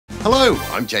Hello,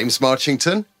 I'm James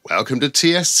Marchington. Welcome to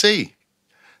TSC.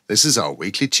 This is our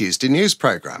weekly Tuesday news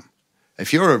programme.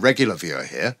 If you're a regular viewer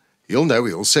here, you'll know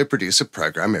we also produce a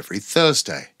programme every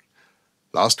Thursday.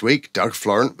 Last week, Doug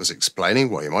Florent was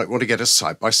explaining why you might want to get a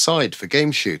side-by-side for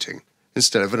game shooting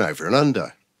instead of an over and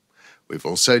under. We've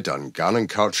also done gun and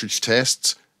cartridge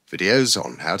tests, videos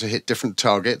on how to hit different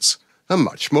targets, and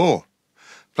much more.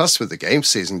 Plus, with the game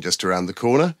season just around the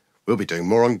corner, we'll be doing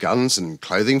more on guns and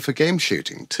clothing for game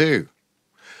shooting too.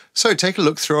 So take a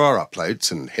look through our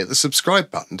uploads and hit the subscribe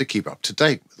button to keep up to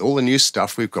date with all the new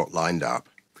stuff we've got lined up.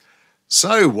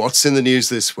 So what's in the news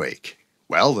this week?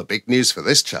 Well, the big news for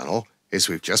this channel is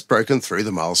we've just broken through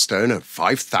the milestone of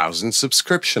 5,000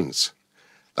 subscriptions.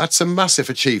 That's a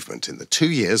massive achievement in the 2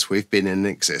 years we've been in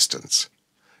existence.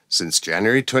 Since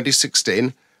January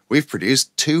 2016, we've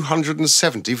produced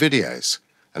 270 videos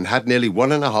and had nearly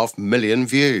 1.5 million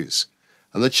views,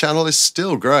 and the channel is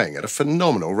still growing at a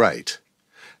phenomenal rate.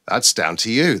 That's down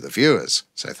to you, the viewers,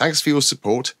 so thanks for your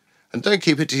support, and don't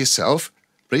keep it to yourself.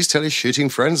 Please tell your shooting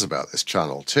friends about this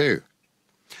channel too.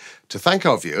 To thank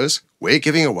our viewers, we're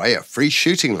giving away a free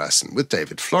shooting lesson with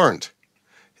David Florent.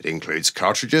 It includes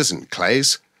cartridges and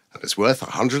clays, and is worth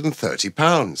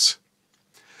 £130.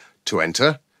 To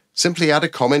enter, simply add a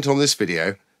comment on this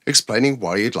video explaining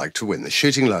why you'd like to win the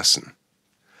shooting lesson.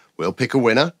 We'll pick a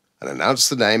winner and announce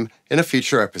the name in a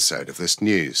future episode of this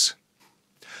news.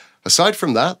 Aside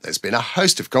from that, there's been a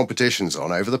host of competitions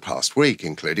on over the past week,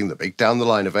 including the big Down the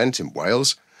Line event in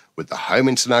Wales, with the Home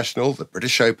International, the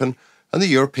British Open, and the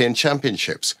European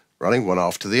Championships running one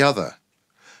after the other.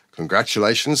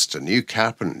 Congratulations to new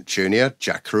cap and junior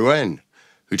Jack Rouen,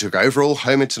 who took overall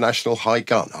Home International high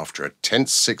gun after a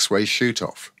tense 6-way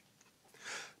shoot-off.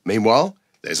 Meanwhile,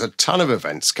 there's a ton of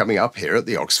events coming up here at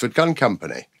the Oxford Gun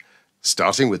Company,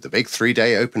 starting with the big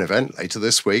 3-day open event later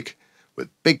this week, with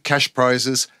big cash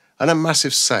prizes and a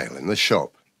massive sale in the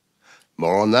shop.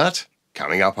 More on that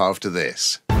coming up after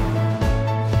this.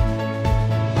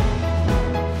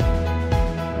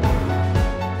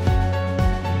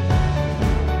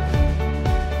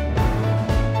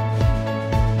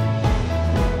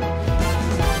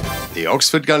 The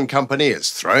Oxford Gun Company is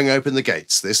throwing open the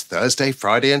gates this Thursday,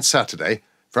 Friday and Saturday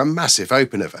for a massive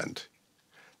open event.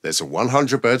 There's a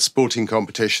 100-bird sporting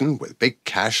competition with big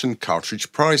cash and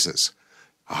cartridge prizes.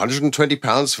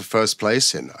 £120 for first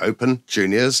place in Open,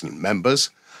 Juniors and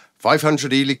Members,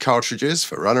 500 Ely cartridges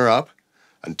for runner-up,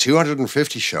 and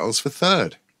 250 shells for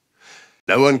third.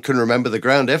 No one can remember the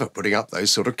ground ever putting up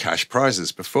those sort of cash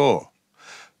prizes before.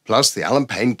 Plus, the Alan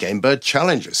Payne Game Bird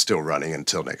Challenge is still running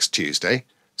until next Tuesday,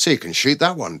 so you can shoot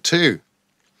that one too.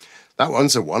 That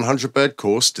one's a 100-bird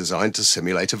course designed to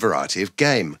simulate a variety of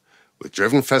game, with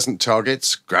driven pheasant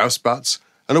targets, grouse butts,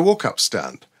 and a walk-up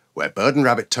stand, where bird and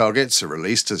rabbit targets are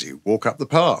released as you walk up the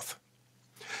path.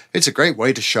 It's a great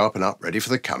way to sharpen up ready for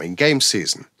the coming game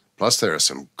season. Plus, there are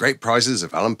some great prizes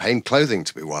of Alan Payne clothing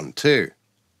to be won too.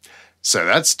 So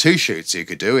that's 2 shoots you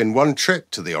could do in one trip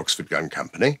to the Oxford Gun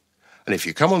Company. And if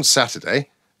you come on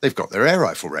Saturday, they've got their air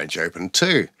rifle range open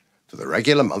too, for the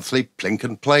regular monthly plink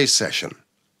and play session.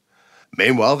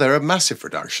 Meanwhile, there are massive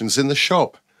reductions in the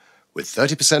shop, with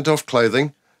 30% off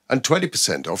clothing and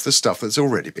 20% off the stuff that's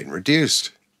already been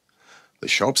reduced. The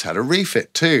shop's had a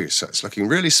refit too, so it's looking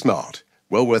really smart,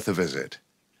 well worth a visit.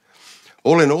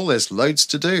 All in all, there's loads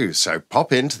to do, so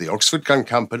pop into the Oxford Gun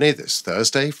Company this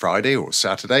Thursday, Friday or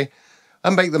Saturday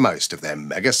and make the most of their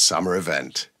mega summer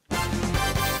event.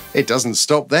 It doesn't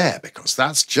stop there, because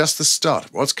that's just the start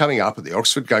of what's coming up at the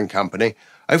Oxford Gun Company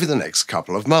over the next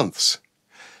couple of months.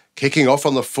 Kicking off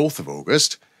on the 4th of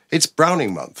August, it's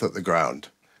Browning Month at the ground,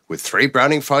 with 3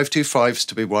 Browning 525s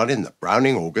to be won in the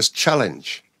Browning August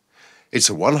Challenge. It's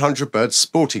a 100-bird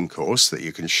sporting course that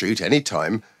you can shoot any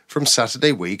time from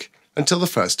Saturday week until the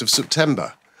 1st of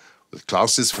September, with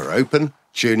classes for Open,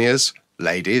 Juniors,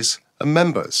 Ladies and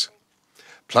Members.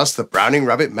 Plus, the Browning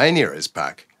Rabbit Mania is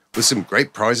back, with some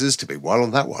great prizes to be won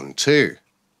on that one too.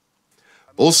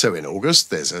 Also in August,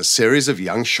 there's a series of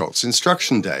Young Shots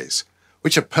instruction days,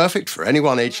 which are perfect for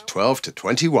anyone aged 12 to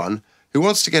 21 who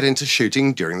wants to get into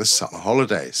shooting during the summer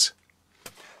holidays.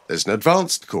 There's an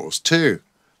advanced course too,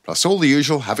 plus all the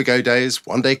usual have-a-go days,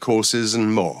 1-day courses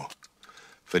and more.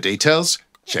 For details,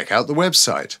 check out the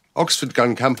website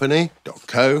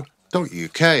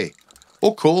oxfordguncompany.co.uk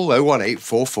or call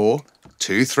 01844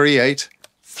 238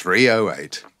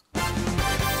 308.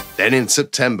 Then in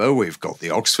September, we've got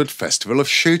the Oxford Festival of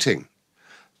Shooting.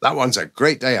 That one's a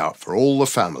great day out for all the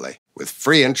family, with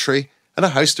free entry and a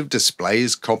host of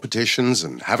displays, competitions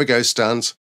and have-a-go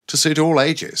stands to suit all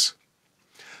ages.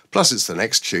 Plus, it's the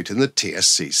next shoot in the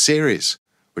TSC series,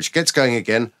 which gets going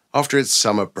again after its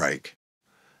summer break.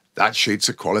 That shoots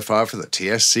a qualifier for the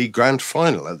TSC Grand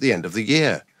Final at the end of the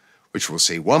year, which will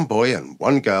see one boy and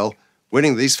one girl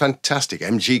winning these fantastic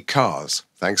MG cars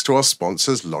thanks to our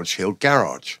sponsors Lodge Hill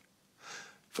Garage.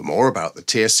 For more about the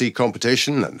TSC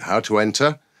competition and how to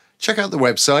enter, check out the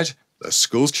website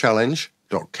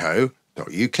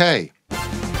theschoolschallenge.co.uk.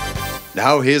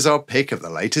 Now here's our pick of the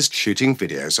latest shooting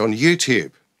videos on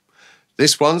YouTube.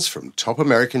 This one's from top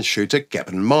American shooter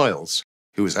Geben Miles,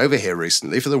 who was over here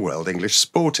recently for the World English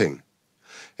Sporting.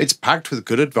 It's packed with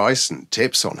good advice and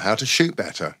tips on how to shoot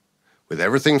better, with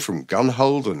everything from gun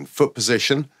hold and foot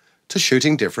position to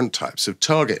shooting different types of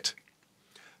target.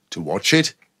 To watch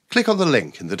it, click on the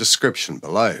link in the description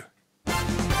below.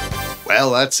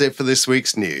 Well, that's it for this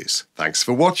week's news. Thanks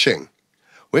for watching.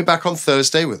 We're back on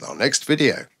Thursday with our next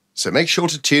video, so make sure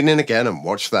to tune in again and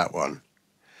watch that one.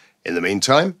 In the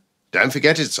meantime, don't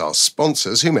forget it's our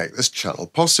sponsors who make this channel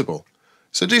possible,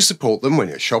 so do support them when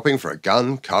you're shopping for a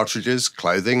gun, cartridges,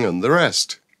 clothing and the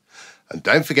rest. And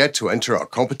don't forget to enter our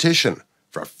competition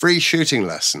for a free shooting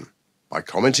lesson by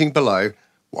commenting below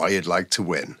why you'd like to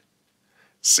win.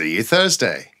 See you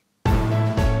Thursday.